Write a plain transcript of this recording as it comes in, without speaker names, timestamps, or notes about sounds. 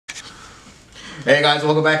Hey guys,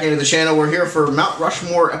 welcome back into the channel. We're here for Mount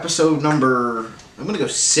Rushmore episode number, I'm going to go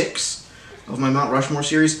 6 of my Mount Rushmore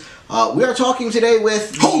series. We are talking today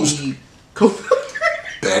with the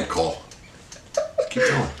Bad call. Keep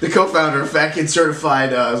going. The co-founder of Fat Kid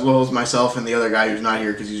Certified, as well as myself and the other guy who's not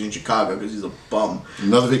here because he's in Chicago because he's a bum.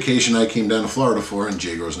 Another vacation I came down to Florida for, and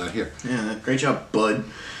Jago's not here. Yeah, great job, bud.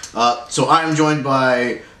 So I am joined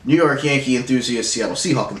by New York Yankee enthusiast, Seattle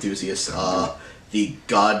Seahawk enthusiast, the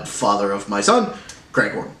godfather of my son,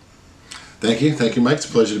 Greg Horton. Thank you, Mike. It's a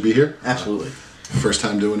pleasure to be here. Absolutely. First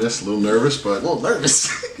time doing this, a little nervous, but a little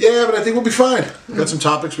nervous. Yeah, but I think we'll be fine. We've got some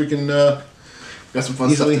topics we can got some fun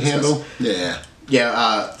easily stuff to handle. Yeah.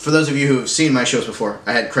 Yeah. For those of you who have seen my shows before,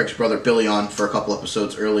 I had Craig's brother Billy on for a couple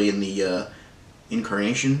episodes early in the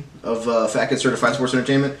incarnation of Fat Kid Certified Sports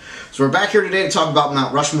Entertainment. So we're back here today to talk about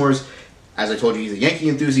Mount Rushmore's. As I told you, he's a Yankee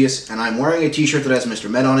enthusiast, and I'm wearing a t-shirt that has Mr.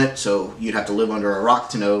 Met on it, so you'd have to live under a rock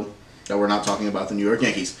to know that we're not talking about the New York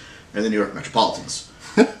Yankees or the New York Metropolitans.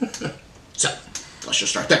 So, let's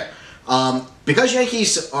just start there. Because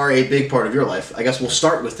Yankees are a big part of your life, I guess we'll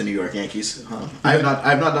start with the New York Yankees. I have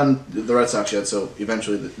not done the Red Sox yet, so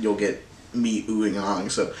eventually you'll get me oohing and ahhing.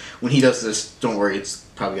 So when he does this, don't worry, it's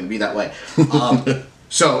probably going to be that way.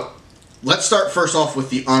 So let's start first off with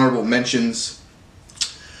the honorable mentions.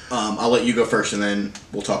 I'll let you go first, and then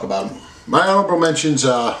we'll talk about them. My honorable mentions,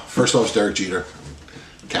 first off is Derek Jeter,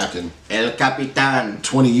 captain. El Capitan.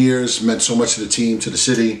 20 years, meant so much to the team, to the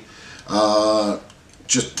city.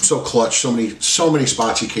 Just so clutch, so many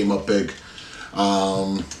spots he came up big.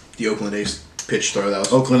 The Oakland A's pitch throw, that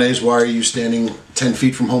was... Oakland A's, why are you standing 10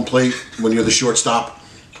 feet from home plate when you're the shortstop?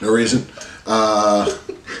 No reason.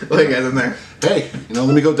 What are you guys in there? Hey,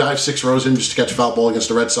 let me go dive 6 rows in just to catch a foul ball against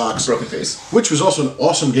the Red Sox. Broken face. Which was also an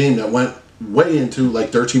awesome game that went way into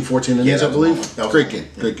like 13, 14 innings, I believe. Great game.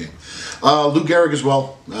 Lou Gehrig as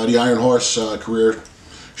well. The Iron Horse career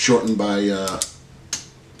shortened by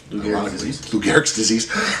Lou Gehrig's disease.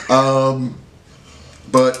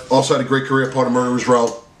 But also had a great career, part of Murderer's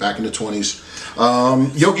Row back in the 20s.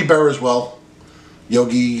 Yogi Berra as well.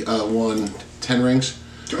 Yogi won 10 rings.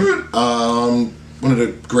 One of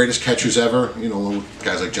the greatest catchers ever,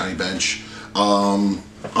 guys like Johnny Bench.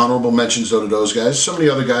 Honorable mentions though to those guys. So many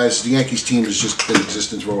other guys. The Yankees team has just been in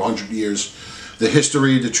existence for over 100 years. The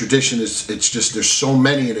history, the tradition, it's just, there's so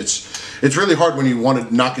many, and it's really hard when you want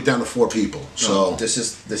to knock it down to 4 people. So this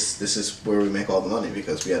is where we make all the money,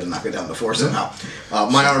 because we had to knock it down to 4 somehow.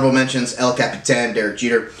 My honorable mentions: El Capitan, Derek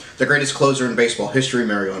Jeter, the greatest closer in baseball history,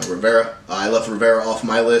 Mariano Rivera. I left Rivera off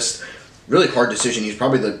my list. Really hard decision. He's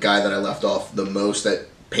probably the guy that I left off the most. That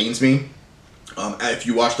pains me. If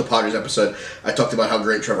you watch the Padres episode, I talked about how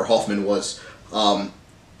great Trevor Hoffman was.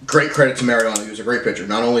 Great credit to Mariano. He was a great pitcher.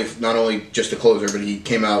 Not only just a closer, but he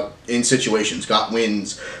came out in situations, got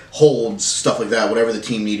wins, holds, stuff like that. Whatever the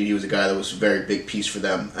team needed, he was a guy that was a very big piece for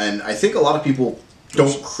them. And I think a lot of people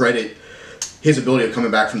don't credit his ability of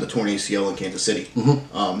coming back from the torn ACL in Kansas City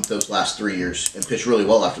those last 3 years, and pitched really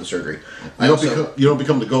well after the surgery. You don't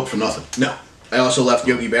become the GOAT for nothing. No. I also left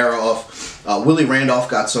Yogi Berra off. Willie Randolph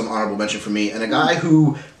got some honorable mention from me. And a guy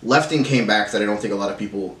who left and came back that I don't think a lot of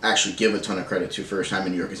people actually give a ton of credit to for his time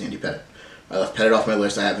in New York is Andy Pettitte. I left Pettitte off my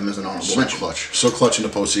list. I have him as an honorable mention. So clutch in the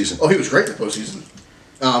postseason. Oh, he was great in the postseason.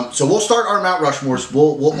 So we'll start our Mount Rushmores.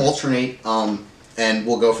 We'll alternate, and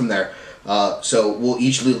we'll go from there. So we'll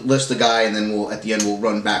each list a guy, and then at the end we'll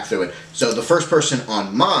run back through it. So the first person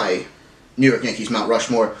on my New York Yankees Mount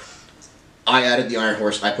Rushmore, I added the Iron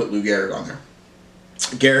Horse. I put Lou Gehrig on there.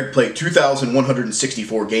 Gehrig played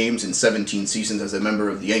 2,164 games in 17 seasons as a member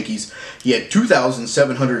of the Yankees. He had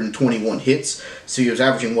 2,721 hits, so he was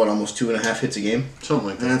averaging, almost 2.5 hits a game? Something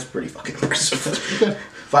like that. That's pretty fucking impressive.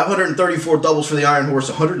 534 doubles for the Iron Horse,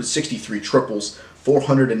 163 triples,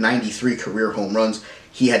 493 career home runs.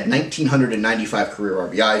 He had 1,995 career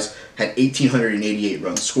RBIs, had 1,888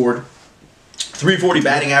 runs scored, 340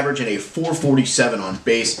 batting average, and a 447 on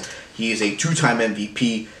base. He is a 2-time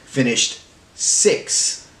MVP, finished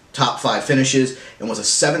 6 top 5 finishes, and was a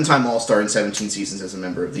 7-time All-Star in 17 seasons as a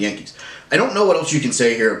member of the Yankees. I don't know what else you can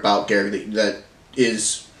say here about Gehrig that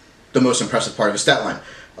is the most impressive part of his stat line.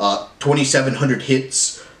 2,700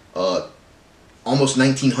 hits, almost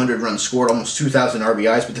 1,900 runs scored, almost 2,000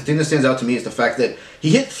 RBIs. But the thing that stands out to me is the fact that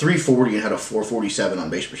he hit 340 and had a 447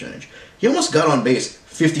 on base percentage. He almost got on base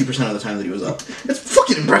 50% of the time that he was up. That's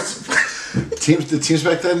fucking impressive. The teams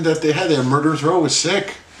back then that they had their Murderer's Row was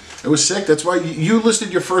sick. It was sick. That's why you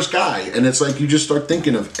listed your first guy, and it's like you just start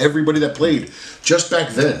thinking of everybody that played just back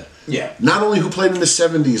then. Yeah. Not only who played in the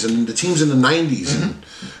 70s and the teams in the 90s and,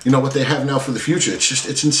 you know, what they have now for the future.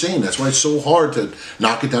 It's insane. That's why it's so hard to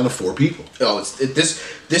knock it down to 4 people. Oh,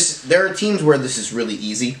 there are teams where this is really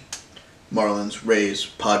easy. Marlins, Rays,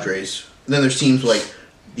 Padres. And then there's teams like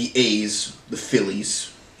the A's, the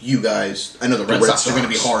Phillies, you guys. I know the Red Sox are going to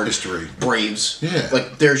be hard. History. Braves. Yeah.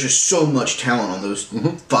 Like, there's just so much talent on those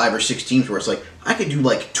 5 or 6 teams where it's like, I could do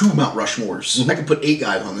like 2 Mount Rushmores. I could put 8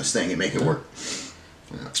 guys on this thing and make it work.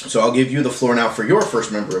 Yeah. So I'll give you the floor now for your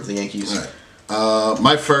first member of the Yankees. All right.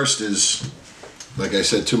 My first is, like I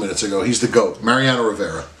said 2 minutes ago, he's the GOAT, Mariano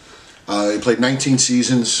Rivera. He played 19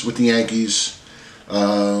 seasons with the Yankees.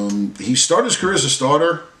 He started his career as a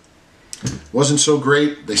starter. Wasn't so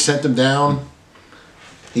great. They sent him down.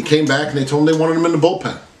 He came back and they told him they wanted him in the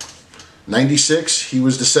bullpen. 96, he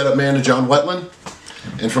was the setup man to John Wetland.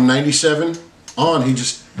 And from 97 on, he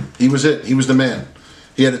was it. He was the man.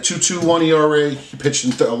 He had a 2.21 ERA. He pitched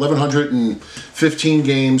in 1,115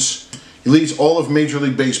 games. He leads all of Major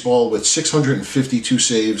League Baseball with 652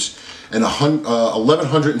 saves and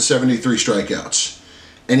 1,173 strikeouts.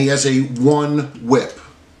 And he has a 1 whip.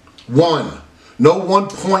 1. No 1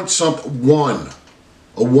 point something. 1.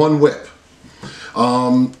 A 1 whip.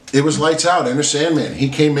 It was lights out. Enter Sandman. He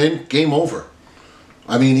came in, game over.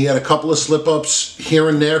 I mean, he had a couple of slip-ups here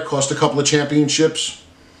and there, cost a couple of championships.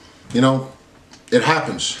 You know, it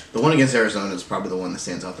happens. The one against Arizona is probably the one that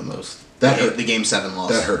stands out the most. That hurt. The Game 7 loss.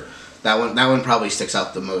 That hurt. That one probably sticks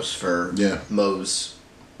out the most for Mo's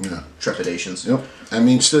trepidations. Yep. I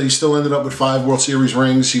mean, he still ended up with 5 World Series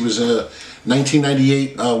rings. He was a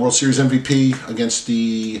 1998 World Series MVP against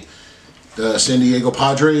the San Diego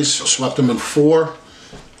Padres. Swept them in 4.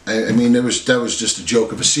 I mean, that was just a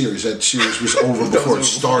joke of a series. That series was over before it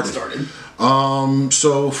started.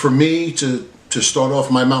 So for me to start off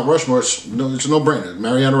my Mount Rushmore, it's a no-brainer.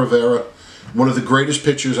 Mariano Rivera, one of the greatest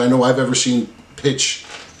pitchers I know I've ever seen pitch,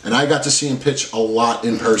 and I got to see him pitch a lot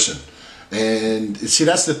in person. And see,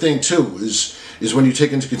 that's the thing too, is when you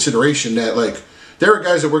take into consideration that, like, there are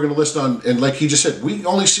guys that we're going to list on, and like he just said, we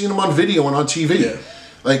only seen them on video and on TV. Yeah.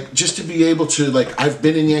 Like, just to be able to, like, I've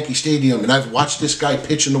been in Yankee Stadium and I've watched this guy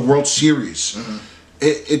pitch in the World Series.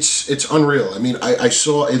 It's unreal. I mean, I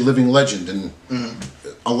saw a living legend, and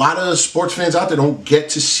a lot of sports fans out there don't get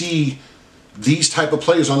to see these type of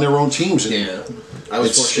players on their own teams. And I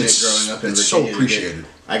was fortunate growing up in Virginia. It's so appreciated.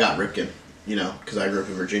 I got Ripken, you know, because I grew up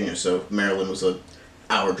in Virginia, so Maryland was an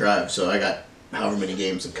hour drive, so I got however many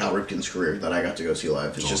games of Cal Ripken's career that I got to go see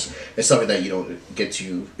live. It's just, it's something that you don't get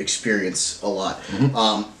to experience a lot.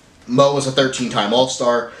 Mo was a 13-time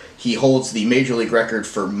All-Star. He holds the Major League record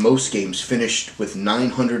for most games finished with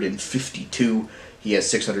 952. He has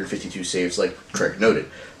 652 saves, like Craig noted.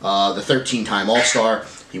 The 13-time All-Star.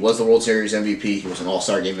 He was the World Series MVP. He was an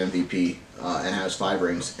All-Star Game MVP and has 5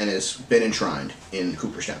 rings and has been enshrined in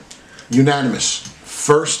Cooperstown. Unanimous.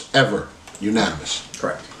 First ever unanimous.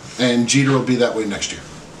 Correct. And Jeter will be that way next year.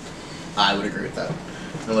 I would agree with that.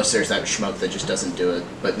 Unless there's that schmuck that just doesn't do it.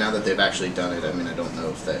 But now that they've actually done it, I mean, I don't know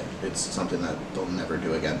if it's something that they'll never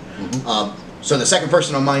do again. So the second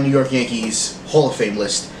person on my New York Yankees Hall of Fame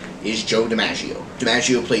list is Joe DiMaggio.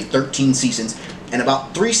 DiMaggio played 13 seasons, and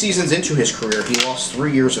about 3 seasons into his career, he lost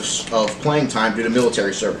 3 years of playing time due to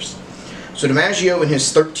military service. So DiMaggio, in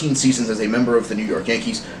his 13 seasons as a member of the New York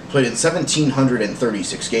Yankees, played in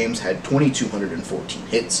 1,736 games, had 2,214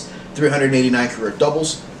 hits, 389 career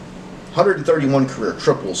doubles, 131 career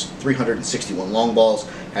triples, 361 long balls,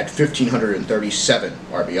 had 1,537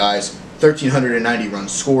 RBIs, 1,390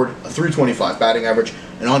 runs scored, a .325 batting average,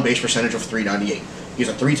 an on-base percentage of .398. He's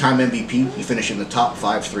a 3-time MVP. He finished in the top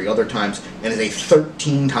 5 3 other times, and is a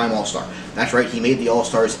 13-time All-Star. That's right, he made the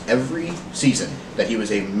All-Stars every season that he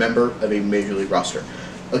was a member of a Major League roster.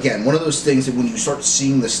 Again, one of those things that when you start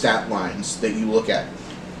seeing the stat lines that you look at,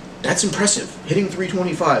 that's impressive. Hitting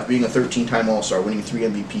 .325, being a 13-time All-Star, winning 3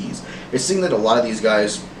 MVPs. It's something that a lot of these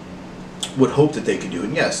guys would hope that they could do.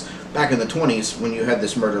 And yes, back in the 20s, when you had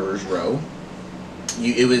this murderer's row,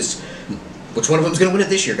 it was, which one of them's going to win it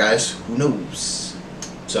this year, guys? Who knows?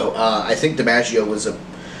 So I think DiMaggio was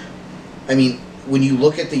I mean, when you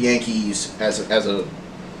look at the Yankees as a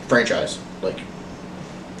franchise, like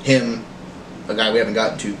him, a guy we haven't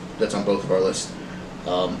gotten to that's on both of our lists,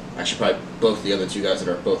 actually probably both the other 2 guys that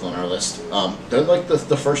are both on our list, they're like the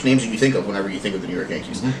first names that you think of whenever you think of the New York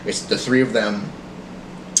Yankees. It's the 3 of them,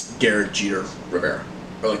 Garrett, Jeter, Rivera,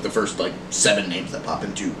 are like the first 7 names that pop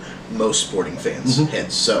into most sporting fans'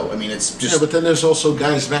 heads. So I mean, it's just but then there's also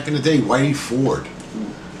guys back in the day, Whitey Ford.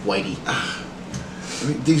 Whitey. I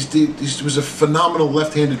mean, these was a phenomenal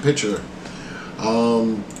left-handed pitcher.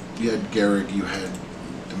 You had Gehrig, you had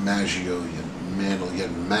DiMaggio, you had Mantle, you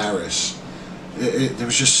had Maris. There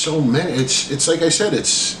was just so many. It's like I said,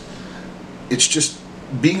 it's just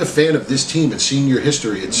being a fan of this team and seeing your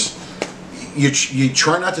history. It's you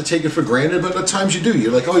try not to take it for granted, but at times you do.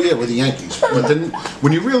 You're like, oh yeah, we're the Yankees. But then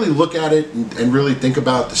when you really look at it and really think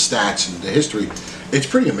about the stats and the history, it's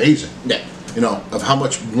pretty amazing. Yeah. You know, of how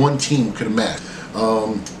much one team could have met.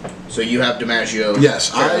 So you have DiMaggio.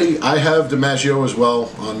 Yes, I have DiMaggio as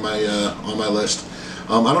well on my list.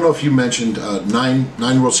 I don't know if you mentioned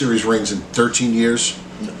 9 World Series rings in 13 years.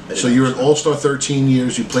 No, so you're an All-Star 13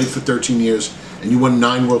 years. You played for 13 years, and you won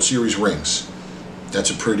 9 World Series rings. That's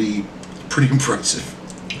a pretty impressive.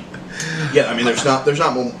 Yeah, I mean, there's not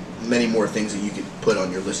many more things that you could put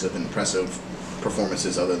on your list of impressive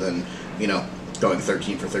performances other than, you know, going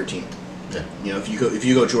 13 for 13. Yeah. You know, if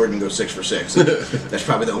you go Jordan and go 6 for 6, that's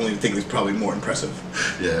probably the only thing that's probably more impressive.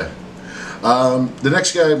 Yeah. The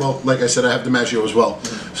next guy, well, like I said, I have DiMaggio as well.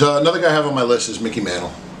 Mm-hmm. So another guy I have on my list is Mickey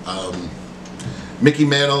Mantle. Mickey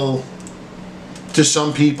Mantle, to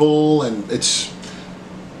some people, and it's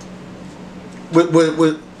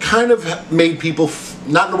what kind of made people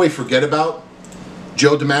not in a way forget about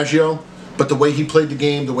Joe DiMaggio, but the way he played the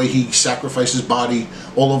game, the way he sacrificed his body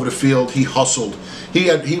all over the field, he hustled.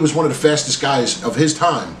 He was one of the fastest guys of his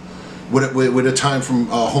time, with a time from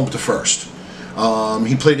home to first.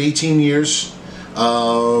 He played 18 years.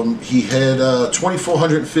 He had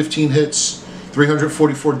 2,415 hits,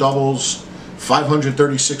 344 doubles,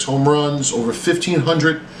 536 home runs, over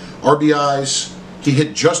 1,500 RBIs. He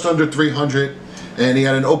hit just under 300, and he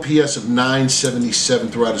had an OPS of 977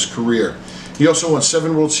 throughout his career. He also won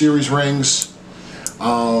 7 World Series rings.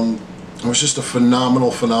 It was just a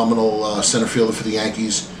phenomenal center fielder for the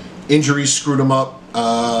Yankees. Injuries screwed him up.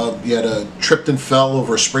 He had a tripped and fell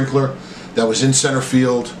over a sprinkler that was in center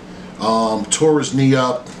field. Tore his knee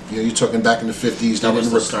up. You know, you're talking back in the 50s. That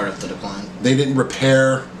was the start of the decline. They didn't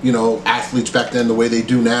repair, you know, athletes back then the way they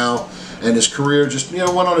do now. And his career just, you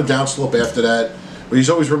know, went on a downslope after that. But he's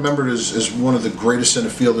always remembered as one of the greatest center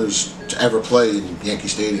fielders to ever play in Yankee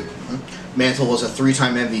Stadium. Mm-hmm. Mantle was a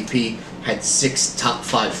 3-time MVP, had 6 top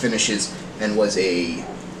 5 finishes, and was a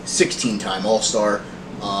 16-time All-Star.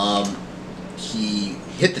 He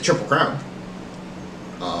hit the Triple Crown.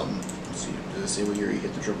 Let's see, does it say what year he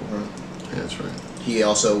hit the Triple Crown? Yeah, that's right. He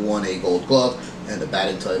also won a Gold Glove and the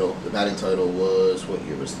batting title. The batting title was, what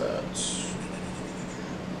year was that?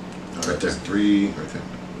 Right there, right there.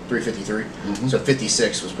 353. Mm-hmm. So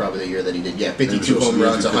 56 was probably the year that he did. Yeah, 52 home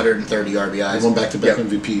runs, 130 RBIs. He won back-to-back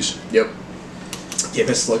MVPs. Yep. Yeah,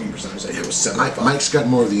 his slugging percentage I think was 705. Mike's got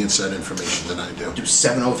more of the inside information than I do. Dude,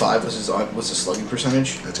 705 was his slugging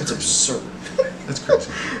percentage. That's absurd. That's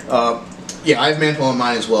crazy. Yeah, I have Mantle on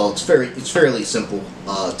mine as well. It's fairly simple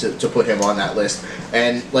to put him on that list.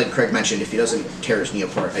 And like Craig mentioned, if he doesn't tear his knee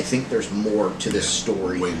apart, I think there's more to this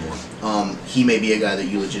story. Way more. He may be a guy that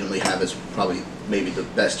you legitimately have as probably maybe the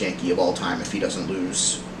best Yankee of all time if he doesn't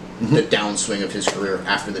lose the downswing of his career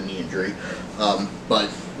after the knee injury. But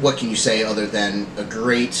what can you say other than a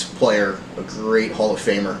great player, a great Hall of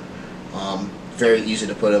Famer? Very easy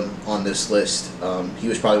to put him on this list. He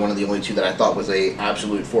was probably one of the only 2 that I thought was a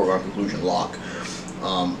absolute foregone conclusion lock.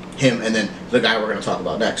 Him and then the guy we're going to talk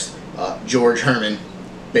about next, George Herman,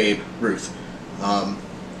 Babe Ruth.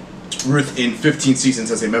 Ruth, in 15 seasons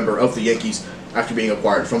as a member of the Yankees, after being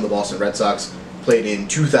acquired from the Boston Red Sox, played in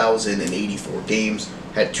 2,084 games,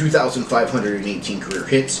 had 2,518 career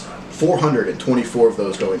hits, 424 of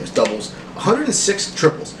those going as doubles, 106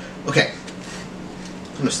 triples. Okay,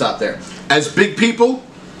 I'm going to stop there. As big people,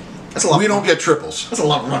 that's a lot. We don't get triples. That's a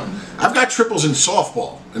lot of running. I've got triples in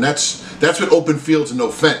softball, and that's with open fields and no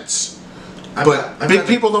fence. But big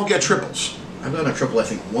people don't get triples. I've gotten a triple, I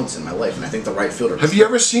think, once in my life, and I think the right fielder. Have you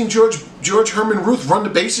ever seen George Herman Ruth run the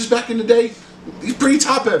bases back in the day? He's pretty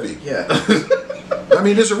top heavy. Yeah. I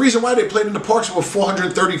mean, there's a reason why they played in the parks with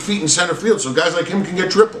 430 feet in center field, so guys like him can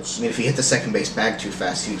get triples. I mean, if he hit the second base bag too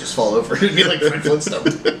fast, he'd just fall over. He'd be like Fred Flintstone.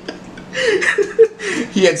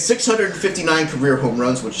 He had 659 career home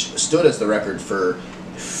runs, which stood as the record for a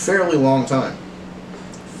fairly long time.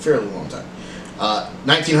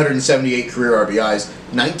 1,978 career RBIs,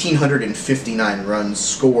 1,959 runs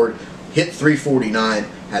scored, hit 349,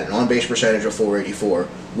 had an on-base percentage of 484,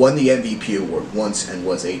 won the MVP award once, and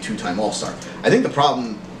was a 2-time All-Star. I think the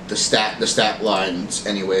problem, the stat lines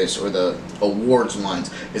anyways, or the awards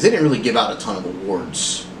lines, is they didn't really give out a ton of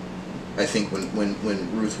awards. I think when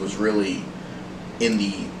Ruth was really in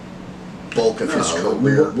the bulk of his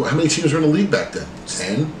career. How many teams were in the league back then?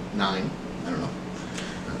 10? 9? I don't know.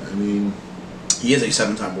 I mean... He is a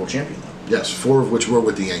 7-time world champion, though. Yes, 4 of which were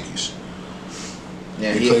with the Yankees.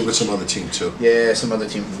 Yeah, he played with some other team too. Yeah, some other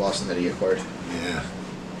team from Boston that he acquired. Yeah.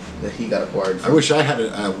 That he got acquired from. I wish I had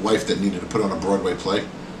a wife that needed to put on a Broadway play.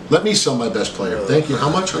 Let me sell my best player. Thank you. How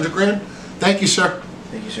much? 100 grand? Thank you, sir.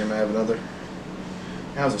 Thank you, sir. May I have another?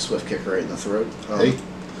 That was a swift kick right in the throat. Hey.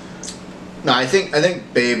 No, I think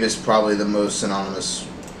Babe is probably the most synonymous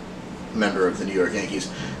member of the New York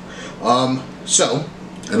Yankees. So.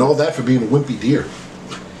 And all that for being a wimpy deer.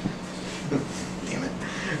 Damn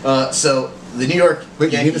it. So the New York.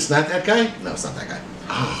 Wait, Yankees, you mean it's not that guy? No, it's not that guy.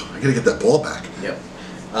 Oh, I gotta get that ball back.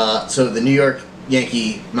 Yep. So the New York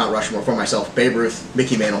Yankee Mount Rushmore for myself: Babe Ruth,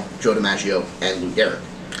 Mickey Mantle, Joe DiMaggio, and Lou Gehrig.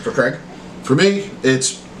 For Craig. For me,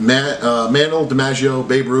 it's Mantle, DiMaggio,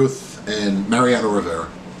 Babe Ruth, and Mariano Rivera.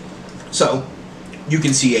 So, you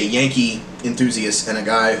can see a Yankee enthusiast and a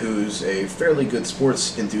guy who's a fairly good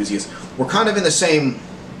sports enthusiast. We're kind of in the same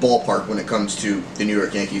ballpark when it comes to the New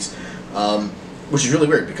York Yankees, which is really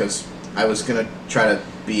weird because I was going to try to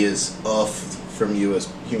be as off from you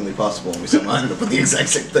as humanly possible, and we somehow ended up with the exact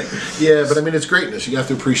same thing. Yeah, but I mean, it's greatness. You have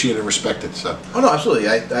to appreciate and respect it. So. Oh, no, absolutely.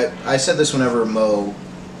 I said this whenever Mo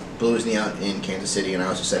blew his knee out in Kansas City, and I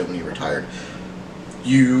also said it when he retired.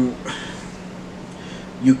 You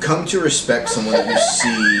come to respect someone that you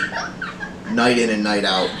see night in and night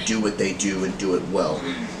out do what they do and do it well.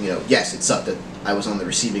 You know, yes, it sucked that I was on the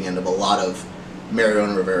receiving end of a lot of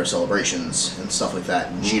Mariano Rivera celebrations and stuff like that,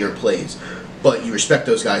 and Jeter plays. But you respect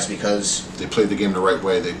those guys because they played the game the right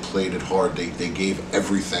way. They played it hard. They gave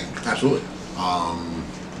everything. Absolutely.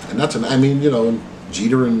 And that's I mean, you know,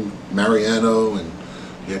 Jeter and Mariano, and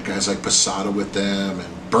you had guys like Posada with them,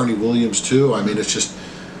 and Bernie Williams too. I mean, it's just.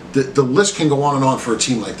 The list can go on and on for a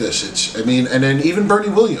team like this. I mean, and then even Bernie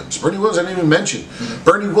Williams. Bernie Williams, I didn't even mention. Mm-hmm.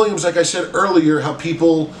 Bernie Williams, like I said earlier, how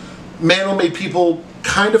Mantle made people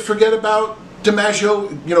kind of forget about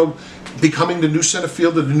DiMaggio, you know, becoming the new center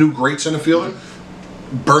fielder, the new great center fielder. Mm-hmm.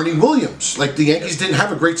 Bernie Williams. Like, the Yankees didn't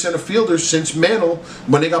have a great center fielder since Mantle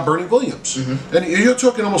when they got Bernie Williams. Mm-hmm. And you're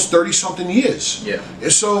talking almost 30-something years. Yeah.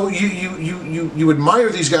 So you admire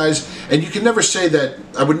these guys, and you can never say that,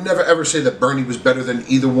 I would never ever say that Bernie was better than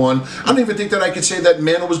either one. I don't even think that I could say that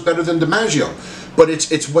Mantle was better than DiMaggio. But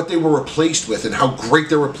it's what they were replaced with and how great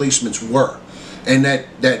their replacements were. And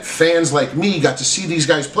that fans like me got to see these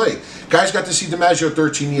guys play. Guys got to see DiMaggio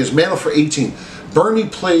 13 years, Mantle for 18. Bernie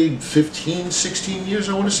played 15, 16 years,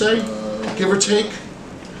 I want to say, give or take.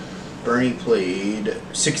 Bernie played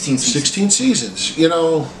 16 seasons. 16 seasons, you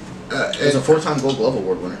know. He was a 4-time Gold Glove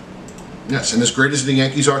Award winner. Yes, and as great as the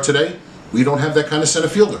Yankees are today, we don't have that kind of center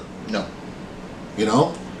fielder. No. You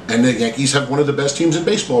know? And the Yankees have one of the best teams in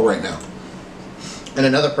baseball right now. And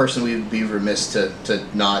another person we would be remiss to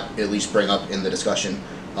not at least bring up in the discussion,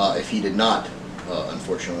 if he did not,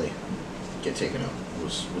 unfortunately, get taken out,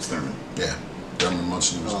 was Thurman. Yeah. Thurman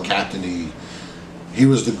Munson was captain. He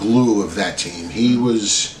was the glue of that team. He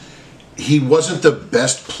wasn't the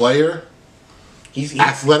best player,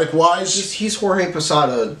 athletic wise. He's Jorge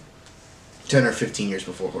Posada 10 or 15 years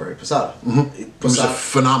before Jorge Posada. Mm-hmm. He was a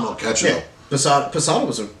phenomenal catcher. Yeah, Posada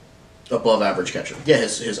was a above average catcher. Yeah,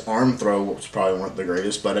 his arm throw was probably one of the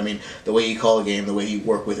greatest, but I mean, the way he called a game, the way he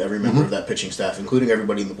worked with every member of that pitching staff, including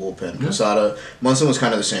everybody in the bullpen. Yeah. Posada, Munson was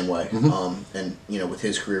kind of the same way. Mm-hmm. And, you know, with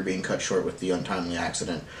his career being cut short with the untimely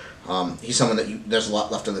accident, he's someone that there's a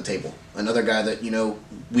lot left on the table. Another guy that, you know,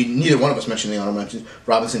 neither one of us mentioned the honorable mentions,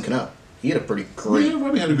 Robinson Cano. He had a pretty great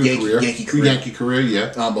Yankee career,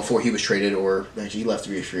 yeah. Before he was traded, or actually he left to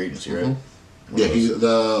be a free agency, right? Yeah,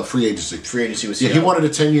 the free agency. Free agency was. Yeah, he wanted a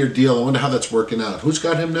 10-year deal. I wonder how that's working out. Who's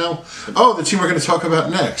got him now? Oh, the team we're going to talk about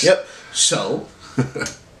next. Yep. So,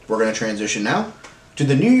 we're going to transition now to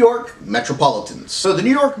the New York Metropolitans. So, the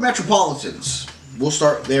New York Metropolitans, we'll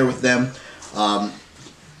start there with them.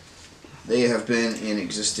 They have been in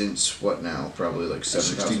existence, what now? Probably like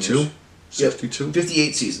 7,000 years. 62? 62? Yep,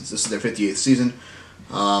 58 seasons. This is their 58th season.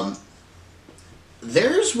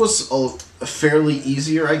 Theirs was a fairly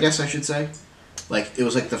easier, I guess I should say. Like, it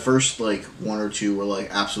was like the first, like, 1 or 2 were, like,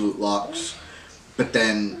 absolute locks. But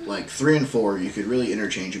then, like, 3 and 4, you could really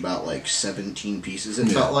interchange about, like, 17 pieces, it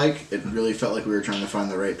felt like. It really felt like we were trying to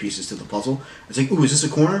find the right pieces to the puzzle. It's like, ooh, is this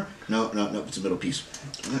a corner? No, it's a middle piece.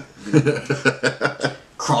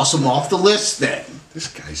 Cross them off the list, then. This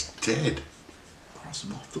guy's dead. Cross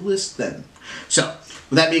them off the list, then. So,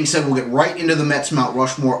 with that being said, we'll get right into the Mets Mount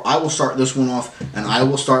Rushmore. I will start this one off, and I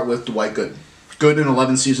will start with Dwight Gooden. Gooden, in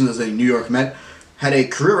 11 seasons as a New York Met, had a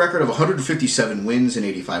career record of 157 wins and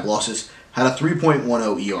 85 losses, had a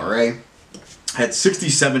 3.10 ERA, had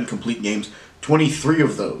 67 complete games, 23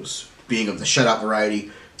 of those being of the shutout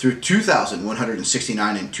variety, through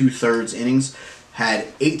 2,169 and 2/3 innings, had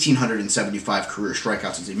 1,875 career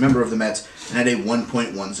strikeouts as a member of the Mets, and had a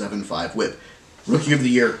 1.175 WHIP. Rookie of the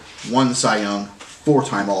Year, won the Cy Young,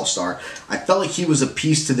 4-time All-Star. I felt like he was a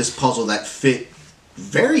piece to this puzzle that fit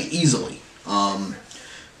very easily.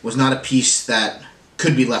 Was not a piece that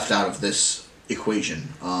could be left out of this equation.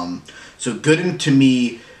 So Gooden, to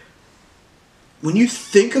me, when you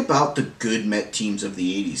think about the good Met teams of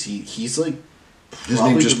the 80s, he's like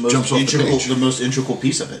probably the most integral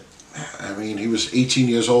piece of it. I mean, he was 18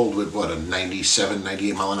 years old with, what, a 97,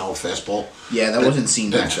 98 mile an hour fastball. Yeah, that wasn't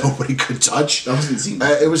seen back then. Nobody could touch. That wasn't seen.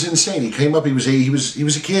 It was insane. He came up. He was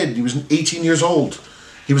a kid. He was 18 years old.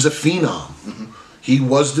 He was a phenom. Mm-hmm. He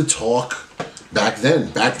was the talk back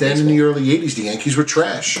then. Back then in the early 80s, the Yankees were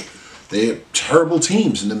trash. They had terrible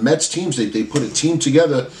teams. And the Mets teams, they put a team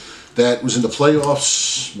together that was in the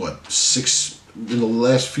playoffs, what, 6 in the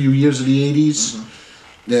last few years of the 80s? Mm-hmm.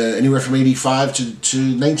 Anywhere from 85 to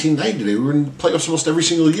 1990. They were in playoffs almost every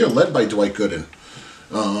single year, led by Dwight Gooden.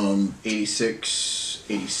 86,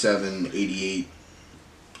 87, 88,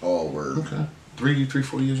 all were... Okay. 4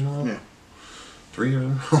 years in a row? Yeah. 3 years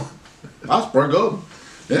in a row. That's pretty good.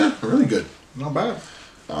 Yeah, really good. Not bad.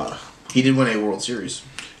 He did win a World Series.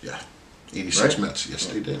 Yeah. 86 Mets. Yes,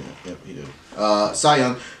 they did. Yep, he did. Cy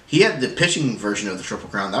Young, he had the pitching version of the Triple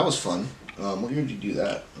Crown. That was fun. What year did you do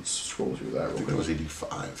that? Let's scroll through that real quick. I think it was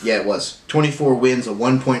 85. Yeah, it was. 24 wins, a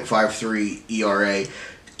 1.53 ERA,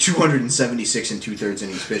 276 and 2/3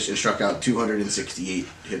 innings pitched, and struck out 268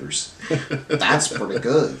 hitters. That's pretty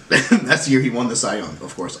good. That's the year he won the Cy Young,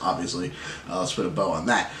 of course, obviously. Let's put a bow on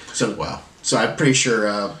that. So, wow. So I'm pretty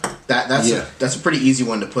sure that's a pretty easy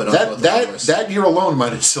one to put on both of us. That year alone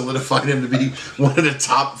might have solidified him to be one of the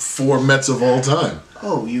top 4 Mets of all time.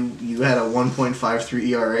 Oh, you had a 1.53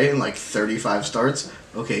 ERA and like 35 starts?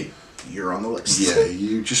 Okay, you're on the list. Yeah,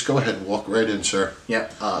 you just go ahead and walk right in, sir.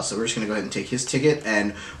 Yep, so we're just going to go ahead and take his ticket,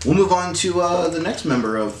 and we'll move on to the next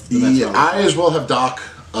member of the Mets. Yeah, I as well have Doc.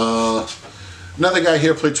 Another guy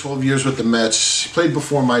here played 12 years with the Mets. He played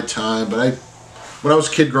before my time, but when I was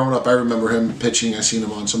a kid growing up, I remember him pitching. I seen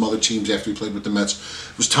him on some other teams after he played with the Mets.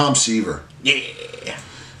 It was Tom Seaver. Yeah.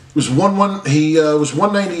 It was 1-1. He was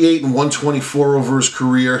 198 and 124 over his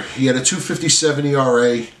career. He had a 257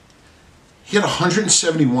 ERA. He had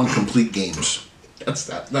 171 complete games. That's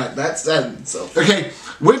that itself. Okay,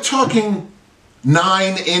 we're talking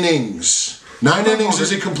 9 innings. 9 innings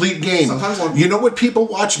is a complete game. Sometimes you know what people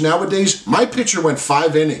watch nowadays? My pitcher went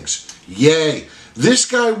 5 innings. Yay. This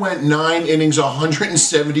guy went 9 innings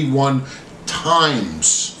 171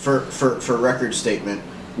 times. For record statement,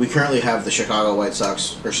 we currently have the Chicago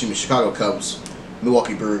Cubs,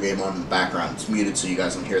 Milwaukee Brewer game on in the background. It's muted so you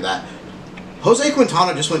guys don't hear that. Jose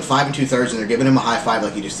Quintana just went 5 2/3, and they're giving him a high five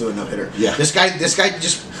like he just threw a no-hitter. Yeah. This guy just,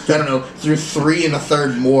 I don't know, threw 3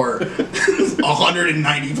 1/3 more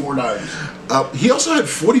 194 times. He also had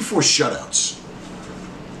 44 shutouts.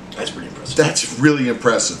 That's pretty impressive. That's really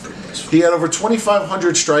impressive. He had over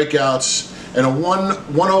 2,500 strikeouts and a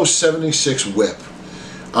 1.076 WHIP.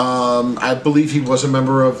 I believe he was a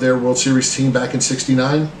member of their World Series team back in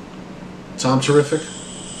 '69. Tom Terrific.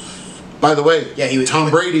 By the way,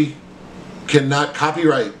 Tom Brady cannot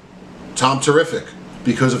copyright Tom Terrific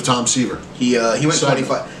because of Tom Seaver. He went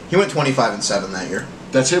 25. He went 25-7 that year.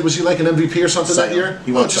 That's it. Was he like an MVP or something that year?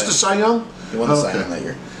 He won just a Cy Young. He won the Cy Young that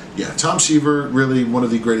year. Yeah, Tom Seaver, really one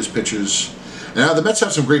of the greatest pitchers. And now the Mets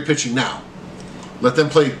have some great pitching now. Let them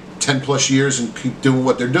play 10 plus years and keep doing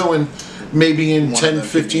what they're doing. Maybe in 10,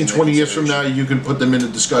 15, 20 years from now, you can put them in a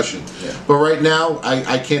discussion. Yeah. But right now,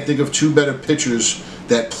 I can't think of 2 better pitchers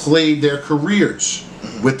that played their careers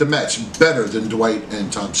with the Mets better than Dwight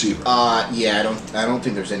and Tom Seaver. Yeah, I don't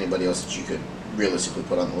think there's anybody else that you could realistically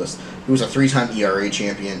put on the list. He was a 3-time ERA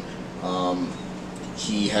champion.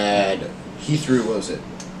 He threw, what was it,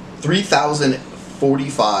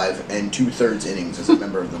 3,045 and 2/3 innings as a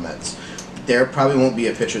member of the Mets. There probably won't be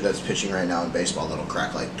a pitcher that's pitching right now in baseball that'll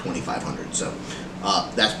crack like 2,500. So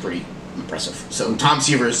that's pretty impressive. So Tom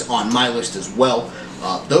Seaver is on my list as well.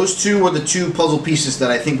 Those 2 were the 2 puzzle pieces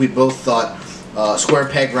that I think we both thought square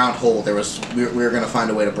peg round hole. We were going to find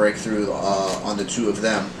a way to break through on the 2 of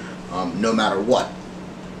them, no matter what.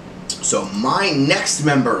 So my next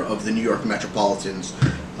member of the New York Metropolitans,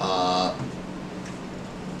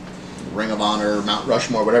 Ring of Honor, Mount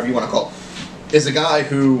Rushmore, whatever you want to call it, is a guy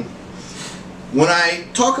who, when I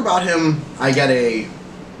talk about him, I get a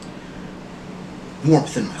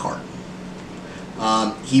warmth in my heart.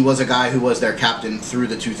 He was a guy who was their captain through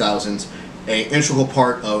the 2000s, an integral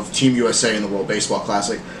part of Team USA in the World Baseball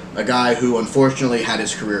Classic, a guy who unfortunately had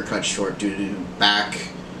his career cut short due to back,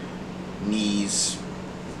 knees,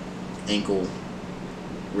 ankle,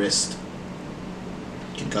 wrist,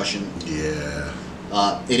 concussion. Yeah.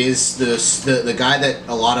 It is the guy that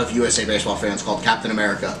a lot of USA baseball fans called Captain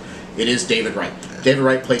America. It is David Wright. David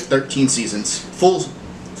Wright played 13 seasons, full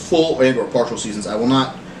and or partial seasons. I will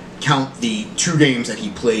not count the 2 games that he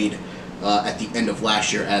played at the end of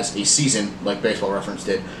last year as a season, like Baseball Reference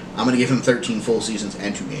did. I'm going to give him 13 full seasons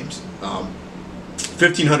and 2 games.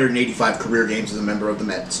 1,585 career games as a member of the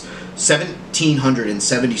Mets.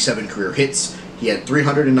 1,777 career hits. He had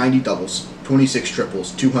 390 doubles, 26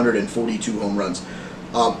 triples, 242 home runs.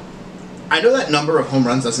 I know that number of home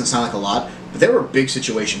runs doesn't sound like a lot, but there were big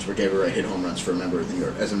situations where David Wright hit home runs for a member of the New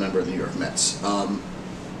York Mets.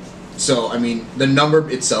 So I mean, the number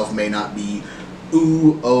itself may not be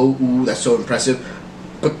that's so impressive,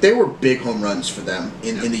 but they were big home runs for them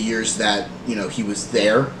in the years that he was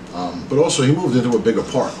there. But also, he moved into a bigger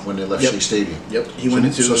park when they left Shea Stadium. Yep, he went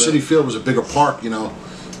into Citi Field was a bigger park. A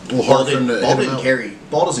little hard for him to hit him out.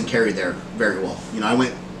 Ball doesn't carry there very well. I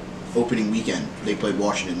went opening weekend. They played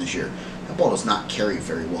Washington this year. That ball does not carry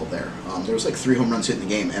very well there. There was like 3 home runs hit in the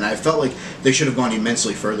game, and I felt like they should have gone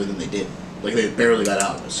immensely further than they did. Like they barely got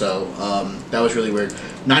out. So that was really weird.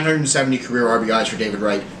 970 career RBIs for David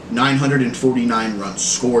Wright. 949 runs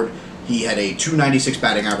scored. He had a 296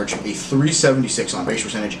 batting average, a 376 on base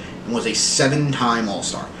percentage, and was a 7-time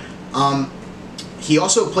All-Star. He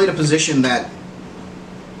also played a position that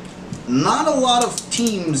not a lot of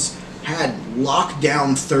teams had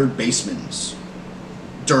lockdown third basemen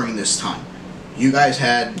during this time. You guys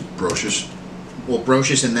had Brocious. Well,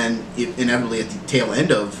 Brocious, and then inevitably at the tail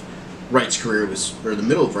end of Wright's career or the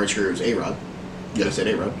middle of Wright's career was A-Rod. Yeah. I said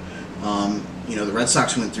A-Rod. The Red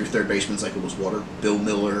Sox went through third basemen like it was water. Bill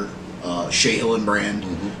Miller, Shea Hillenbrand.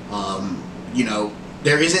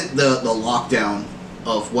 There isn't the lockdown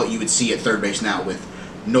of what you would see at third base now with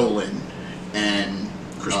Nolan and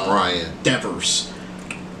Chris Bryant, Devers.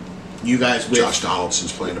 You guys with Josh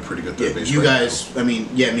Donaldson's playing a pretty good third base. You guys, now.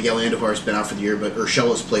 Miguel Andujar's been out for the year, but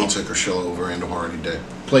Urshela's played. I'll take Urshela over Andujar any day.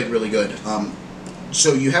 Played really good.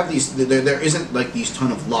 So you have these. There isn't like these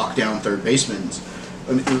ton of lockdown third basemen.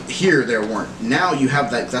 Here there weren't. Now you have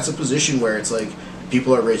that. That's a position where it's like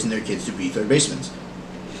people are raising their kids to be third basemen.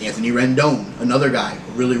 Anthony Rendon, another guy,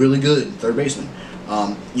 really really good third baseman.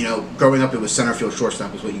 Growing up it was center field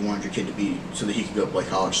shortstop is what you wanted your kid to be so that he could go play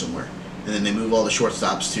college somewhere. And then they move all the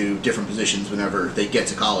shortstops to different positions whenever they get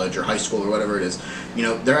to college or high school or whatever it is.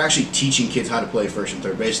 They're actually teaching kids how to play first and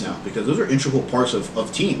third base now because those are integral parts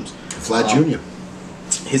of teams. Vlad Jr.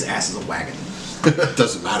 His ass is a wagon.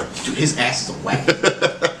 Doesn't matter. Dude, his ass is a wagon.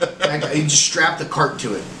 He just strapped the cart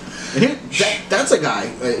to it. And that's a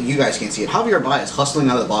guy, you guys can't see it, Javier Baez hustling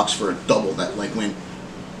out of the box for a double that went...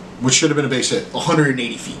 Which should have been a base hit.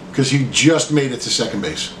 180 feet. Because he just made it to second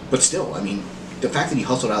base. But still, the fact that he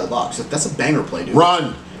hustled out of the box, that's a banger play, dude.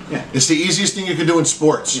 Run. Yeah. It's the easiest thing you can do in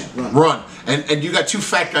sports. Yeah, run. And you got 2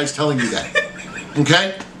 fat guys telling you that.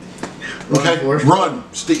 Okay? Run.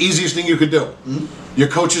 It's the easiest thing you could do. Mm-hmm. Your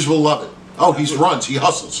coaches will love it. Oh, he runs. He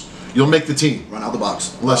hustles. You'll make the team. Run out the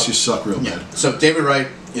box. Unless you suck real bad. So David Wright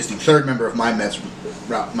is the 3rd member of my Mets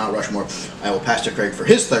Mount Rushmore. I will pass to Craig for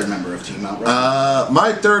his 3rd member of Team Mount Rushmore.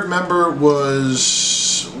 My 3rd member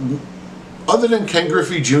was, other than Ken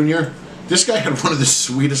Griffey Jr., this guy had one of the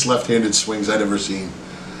sweetest left-handed swings I'd ever seen.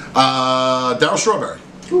 Darryl Strawberry.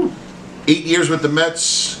 Ooh. 8 years with the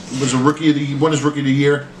Mets. Was won his Rookie of the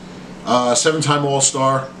Year. 7-time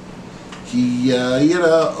All-Star. He had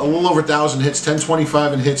a little over 1,000 hits,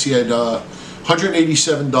 1,025 in hits. He had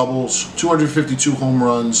 187 doubles, 252 home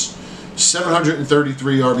runs,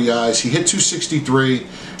 733 RBIs. He hit 263.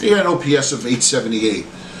 He had an OPS of 878.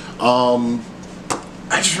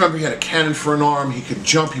 I just remember he had a cannon for an arm. He could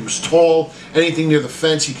jump. He was tall. Anything near the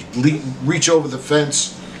fence, he could reach over the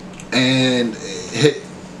fence. And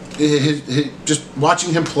just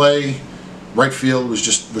watching him play right field was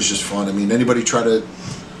just fun. Anybody try to,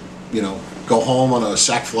 go home on a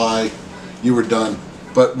sac fly, you were done.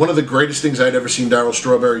 But one of the greatest things I'd ever seen Darryl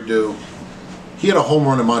Strawberry do, he had a home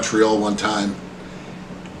run in Montreal one time.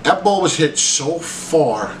 That ball was hit so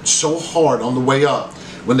far, so hard on the way up.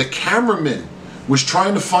 When the cameraman was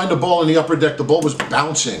trying to find the ball in the upper deck, the ball was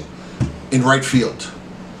bouncing in right field.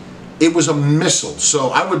 It was a missile. So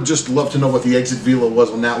I would just love to know what the exit velo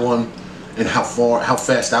was on that one and how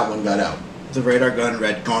fast that one got out. The radar gun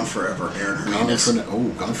read "Gone Forever," Aaron Hernandez.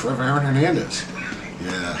 Gone Forever, Aaron Hernandez.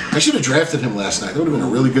 Yeah. I should have drafted him last night. That would have been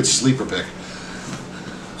a really good sleeper pick.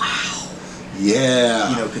 Wow.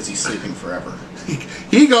 Yeah. Because he's sleeping forever.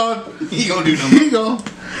 He gone. He gonna do nothing. He gone.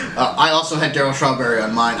 I also had Darryl Strawberry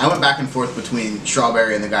on mine. I went back and forth between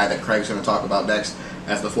Strawberry and the guy that Craig's going to talk about next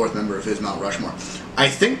as the 4th member of his Mount Rushmore. I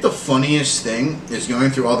think the funniest thing is going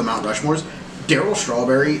through all the Mount Rushmores, Darryl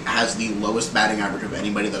Strawberry has the lowest batting average of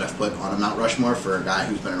anybody that I've put on a Mount Rushmore for a guy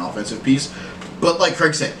who's been an offensive piece. But like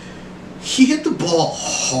Craig said, he hit the ball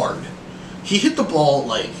hard. He hit the ball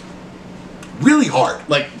like really hard.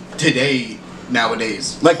 Like today,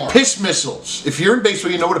 nowadays. Like hard. piss missiles. If you're in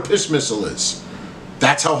baseball, you know what a piss missile is.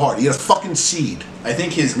 That's how hard. He had a fucking seed. I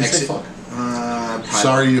think his exit. Sorry,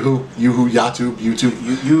 YouTube.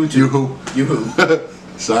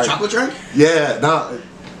 Sorry. Chocolate drink? Yeah, no.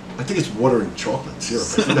 I think it's water and chocolate syrup.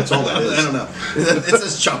 I think that's all that is. I don't know. It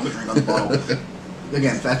says chocolate drink on the bottle.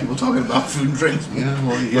 Again, fat people talking about food and drinks. Yeah,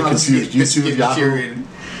 well, you get confused. YouTube,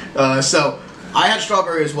 Yahoo. So, I had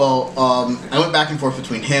Strawberry as well. I went back and forth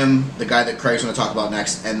between him, the guy that Craig's going to talk about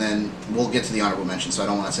next, and then we'll get to the honorable mention, so I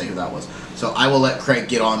don't want to say who that was. So, I will let Craig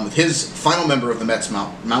get on with his final member of the Mets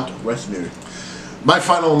Mount Rushmore. My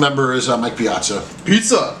final member is Mike Piazza.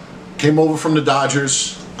 Pizza! Came over from the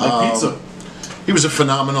Dodgers. Pizza. He was a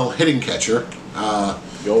phenomenal hitting catcher.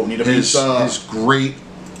 Yo, need a pizza. His great,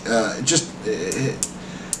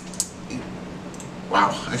 wow,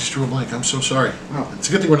 I just drew a blank. I'm so sorry. Wow. It's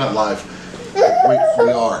a good thing we're not live. Wait,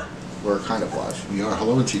 we are. We're kind of live. We are.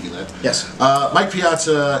 Hello in TV Land. Yes. Mike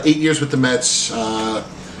Piazza, 8 years with the Mets,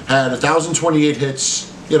 had 1,028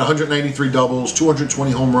 hits. He had 193 doubles, 220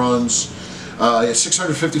 home runs. He had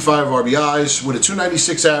 655 RBIs with a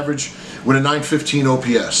 296 average with a 915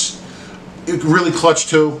 OPS. It really clutch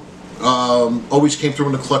too. Always came through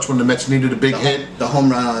in the clutch when the Mets needed a big hit. The home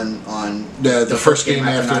run on the first game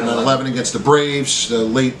after 9/11 against the Braves. The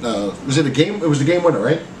late was it a game? It was the game winner,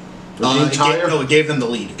 right? It gave them the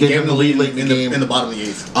lead. Gave them the lead late in the game. In the bottom of the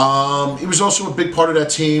eighth. He was also a big part of that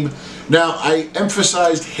team. Now, I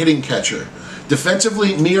emphasized hitting catcher.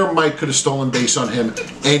 Defensively, me or Mike could have stolen base on him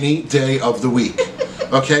any day of the week.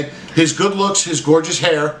 Okay? His good looks, his gorgeous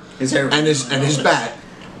hair, and his bat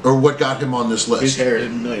are what got him on this list. His hair is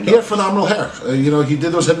 $1 million. He had phenomenal hair. He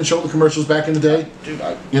did those Head and Shoulder commercials back in the day. Dude,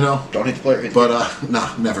 don't hate the player.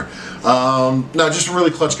 Nah, never. No, just a really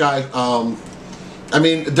clutch guy. I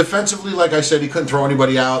mean, defensively, like I said, he couldn't throw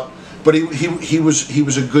anybody out, but he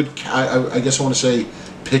was a good. I guess I want to say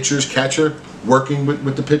pitcher's catcher, working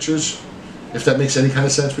with the pitchers, if that makes any kind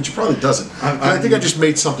of sense, which it probably doesn't. I think I just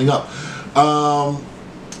made something up.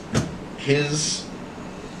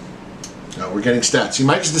 No, we're getting stats. See,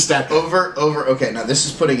 Mike's the stat guy. Okay, now this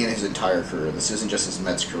is putting in his entire career. This isn't just his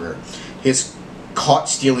Mets career. His caught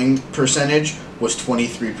stealing percentage was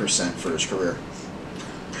 23% for his career.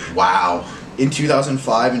 Wow. In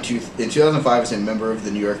 2005, as a member of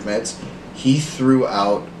the New York Mets, he threw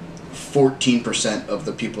out 14% of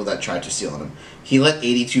the people that tried to steal on him. He let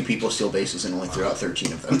 82 people steal bases and only threw out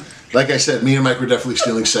 13 of them. Like I said, me and Mike were definitely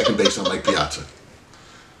stealing second base on Mike Piazza.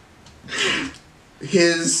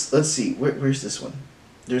 Let's see, where's this one?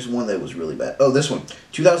 There's one that was really bad. Oh, this one.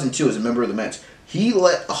 2002, as a member of the Mets, he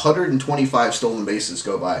let 125 stolen bases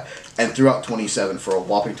go by and threw out 27 for a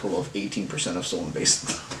whopping total of 18% of stolen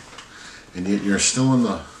bases. And yet you're still in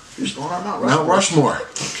the... You're still on Mount Rushmore.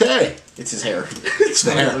 Okay. It's his hair. It's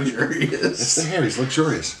the hair. Luxurious. It's the hair. He's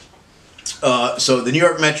luxurious. So the New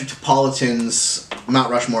York Metropolitans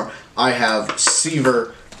Mount Rushmore, I have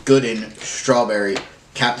Seaver, Gooden, Strawberry,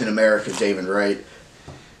 Captain America, David Wright.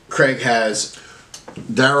 Craig has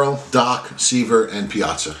Darryl, Doc, Seaver, and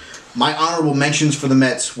Piazza. My honorable mentions for the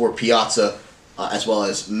Mets were Piazza, as well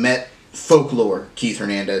as Met Folklore, Keith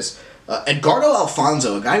Hernandez. Edgardo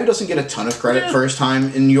Alfonso, a guy who doesn't get a ton of credit for his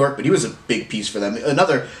time in New York, but he was a big piece for them.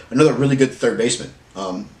 Another really good third baseman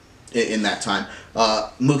in that time.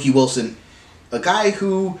 Mookie Wilson, a guy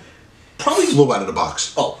who probably flew out of the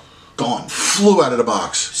box. Oh, gone. Flew out of the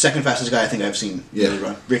box. Second fastest guy I think I've seen. Yeah.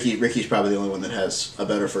 Run. Ricky's probably the only one that has a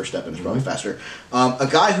better first step and is probably faster. A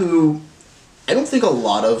guy who I don't think a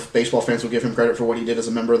lot of baseball fans will give him credit for what he did as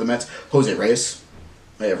a member of the Mets. Jose Reyes.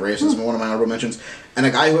 I have Reyes as one of my honorable mentions. And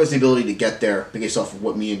a guy who has the ability to get there based off of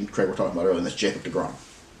what me and Craig were talking about earlier, and that's Jacob deGrom.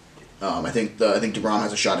 I think deGrom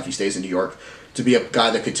has a shot if he stays in New York to be a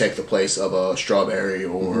guy that could take the place of a Strawberry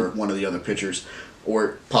or one of the other pitchers,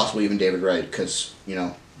 or possibly even David Wright, because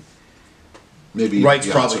maybe Wright's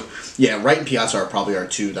Piazza. Wright and Piazza are probably our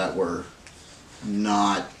two that were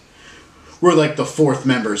not. We're like the fourth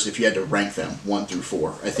members if you had to rank them 1 through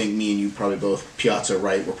 4. I think me and you probably both Piazza,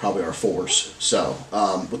 Wright were probably our 4s. So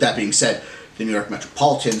with that being said, the New York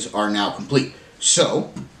Metropolitans are now complete.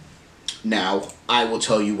 So now I will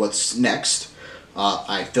tell you what's next.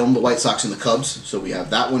 I filmed the White Sox and the Cubs, so we have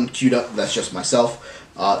that one queued up. That's just myself.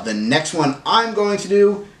 The next one I'm going to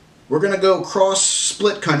do, we're going to go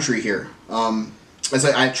cross-split country here. As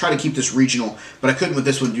I try to keep this regional, but I couldn't with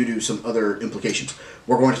this one due to some other implications.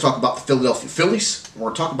 We're going to talk about the Philadelphia Phillies. We're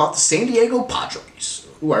going to talk about the San Diego Padres.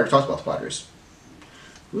 Ooh, I already talked about the Padres.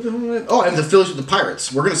 Oh, I have the Phillies with the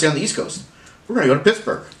Pirates. We're going to stay on the East Coast. We're going to go to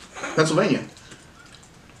Pittsburgh, Pennsylvania.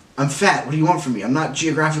 I'm fat. What do you want from me? I'm not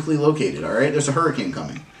geographically located, all right? There's a hurricane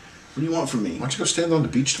coming. What do you want from me? Why don't you go stand on the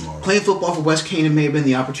beach tomorrow? Playing football for West Canaan may have been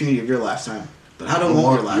the opportunity of your lifetime, but I don't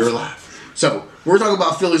want your life. So, we're talking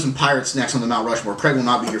about Phillies and Pirates next on the Mount Rushmore. Craig will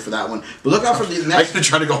not be here for that one. But look out for the next... I'm going to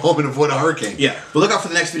try to go home and avoid a hurricane. Yeah, but look out for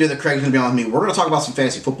the next video that Craig's going to be on with me. We're going to talk about some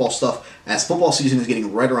fantasy football stuff as football season is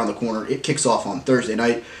getting right around the corner. It kicks off on Thursday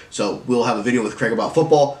night, so we'll have a video with Craig about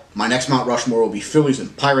football. My next Mount Rushmore will be Phillies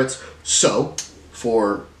and Pirates. So,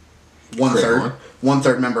 for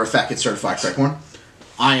one-third member of Fat Kid Certified, Craig Horn.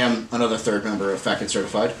 I am another third member of Fat Kid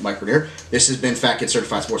Certified, Mike Renier. This has been Fat Kid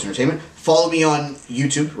Certified Sports Entertainment. Follow me on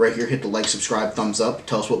YouTube right here. Hit the like, subscribe, thumbs up.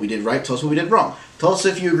 Tell us what we did right. Tell us what we did wrong. Tell us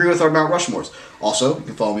if you agree with our Mount Rushmores. Also, you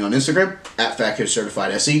can follow me on Instagram at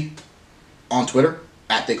fatkidceritifiedse, on Twitter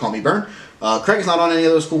at They Call Me Burn. Craig is not on any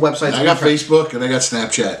of those cool websites. I got Facebook and I got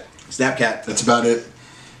Snapchat. Snapchat. That's about it.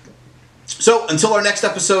 So, until our next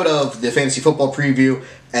episode of the Fantasy Football Preview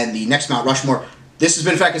and the next Mount Rushmore, this has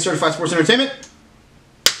been Fat Kid Certified Sports Entertainment.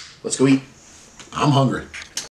 Let's go eat. I'm hungry.